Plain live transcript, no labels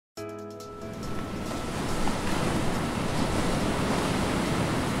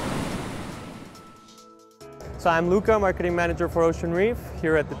So I'm Luca, marketing manager for Ocean Reef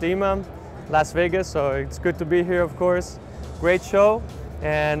here at the DEMA, Las Vegas. So it's good to be here, of course. Great show,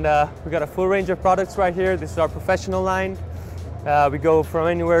 and we got a full range of products right here. This is our professional line. We go from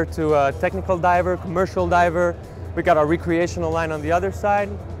anywhere to a technical diver, commercial diver. We got our recreational line on the other side.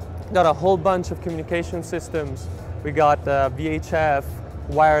 Got a whole bunch of communication systems. We got VHF,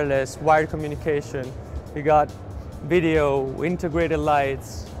 wireless, wired communication. We got video, integrated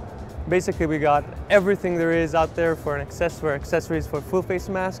lights. Basically, we got everything there is out there for accessories for full face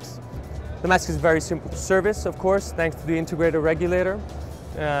masks. The mask is very simple to service, of course, thanks to the integrated regulator.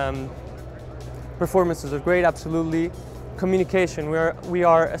 Performances are great, absolutely. Communication, we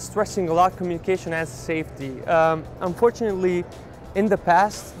are stressing a lot communication as safety. Unfortunately, in the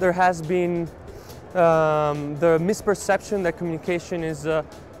past, there has been the misperception that communication is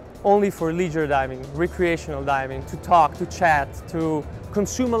only for leisure diving, recreational diving, to talk, to chat, to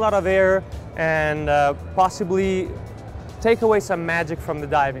consume a lot of air and possibly take away some magic from the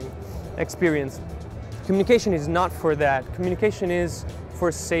diving experience. Communication is not for that. Communication is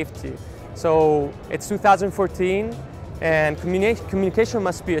for safety. So it's 2014 and communication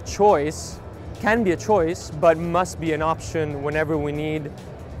must be a choice, can be a choice, but must be an option whenever we need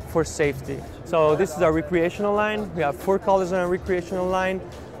for safety. So this is our recreational line. We have 4 colors on our recreational line,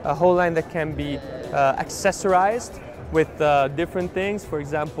 a whole line that can be accessorized with different things. For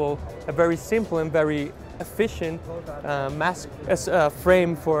example, a very simple and very efficient mask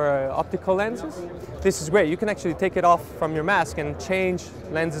frame for optical lenses. This is great. You can actually take it off from your mask and change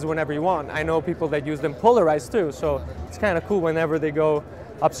lenses whenever you want. I know people that use them polarized too, so it's kind of cool whenever they go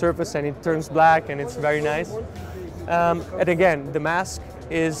up surface and it turns black, and it's very nice. And again, the mask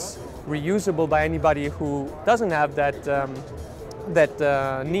is reusable by anybody who doesn't have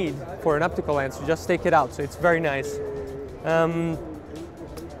that need for an optical lens. You just take it out, so it's very nice.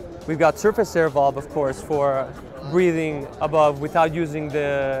 We've got surface air valve, of course, for breathing above without using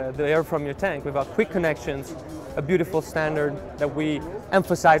the air from your tank. We've got quick connections, a beautiful standard that we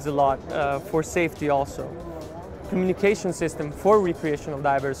emphasize a lot for safety also. Communication system for recreational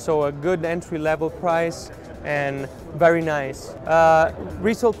divers, so a good entry-level price and very nice.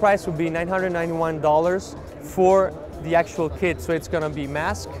 Retail price would be $991 for the actual kit, so it's going to be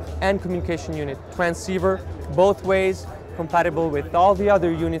mask and communication unit, transceiver, both ways, compatible with all the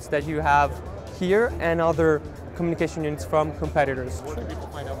other units that you have here and other communication units from competitors. Where can people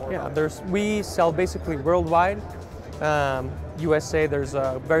find out more? Yeah, we sell basically worldwide. USA, there's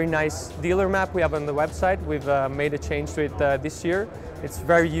a very nice dealer map we have on the website. We've made a change to it this year. It's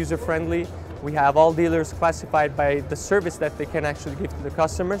very user-friendly. We have all dealers classified by the service that they can actually give to the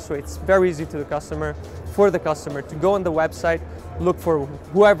customer, so it's very easy for the customer to go on the website, look for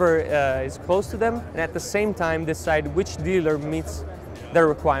whoever is close to them, and at the same time decide which dealer meets their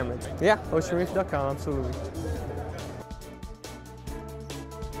requirements. Yeah, oceanreef.com, absolutely.